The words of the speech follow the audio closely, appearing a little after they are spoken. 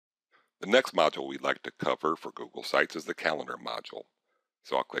The next module we'd like to cover for Google Sites is the Calendar module.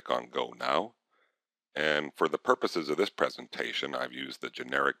 So I'll click on Go Now. And for the purposes of this presentation, I've used the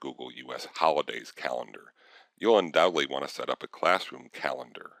generic Google US Holidays calendar. You'll undoubtedly want to set up a classroom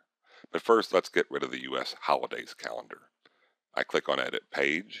calendar. But first, let's get rid of the US Holidays calendar. I click on Edit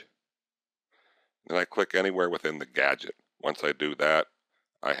Page. Then I click anywhere within the gadget. Once I do that,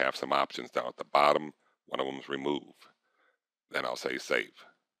 I have some options down at the bottom. One of them is Remove. Then I'll say Save.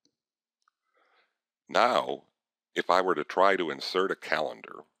 Now, if I were to try to insert a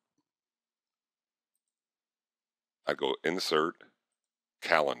calendar, I go Insert,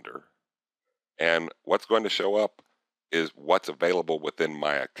 Calendar, and what's going to show up is what's available within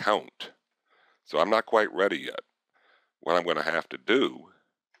my account. So I'm not quite ready yet. What I'm going to have to do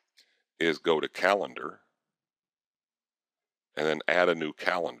is go to Calendar and then add a new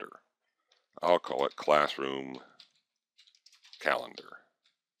calendar. I'll call it Classroom Calendar.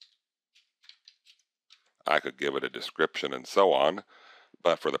 I could give it a description and so on,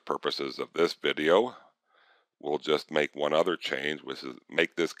 but for the purposes of this video, we'll just make one other change, which is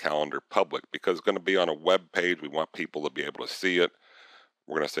make this calendar public, because it's going to be on a web page. We want people to be able to see it.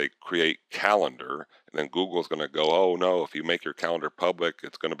 We're going to say create calendar, and then Google's going to go, oh no, if you make your calendar public,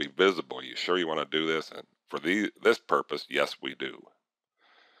 it's going to be visible. Are you sure you want to do this? And for this purpose, yes, we do.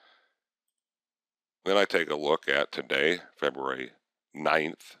 Then I take a look at today, February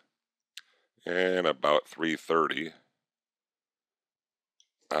 9th, and about 3:30,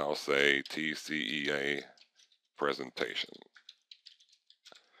 I'll say TCEA presentation.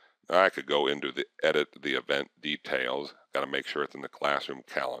 Now I could go into the edit the event details. Got to make sure it's in the classroom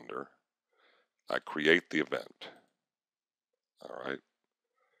calendar. I create the event. All right.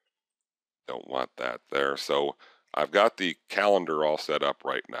 Don't want that there. So I've got the calendar all set up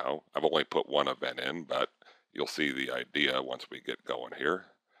right now. I've only put one event in, but you'll see the idea once we get going here.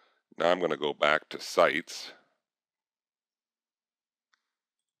 Now I'm going to go back to Sites.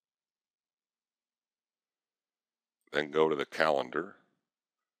 Then go to the calendar.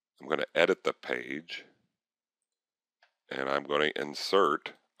 I'm going to edit the page, and I'm going to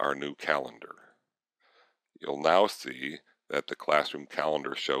insert our new calendar. You'll now see that the classroom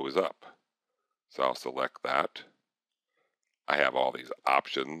calendar shows up. So I'll select that. I have all these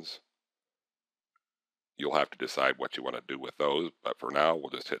options. You'll have to decide what you want to do with those, but for now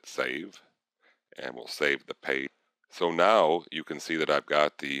we'll just hit save, and we'll save the page. So now you can see that I've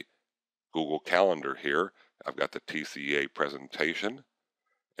got the Google Calendar here. I've got the TCEA presentation.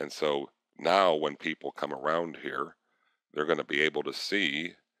 And so now when people come around here, they're going to be able to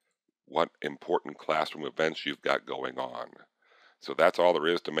see what important classroom events you've got going on. So that's all there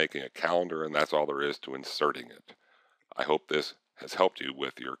is to making a calendar, and that's all there is to inserting it. I hope this has helped you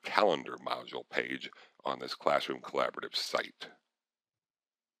with your calendar module page on this Classroom Collaborative site.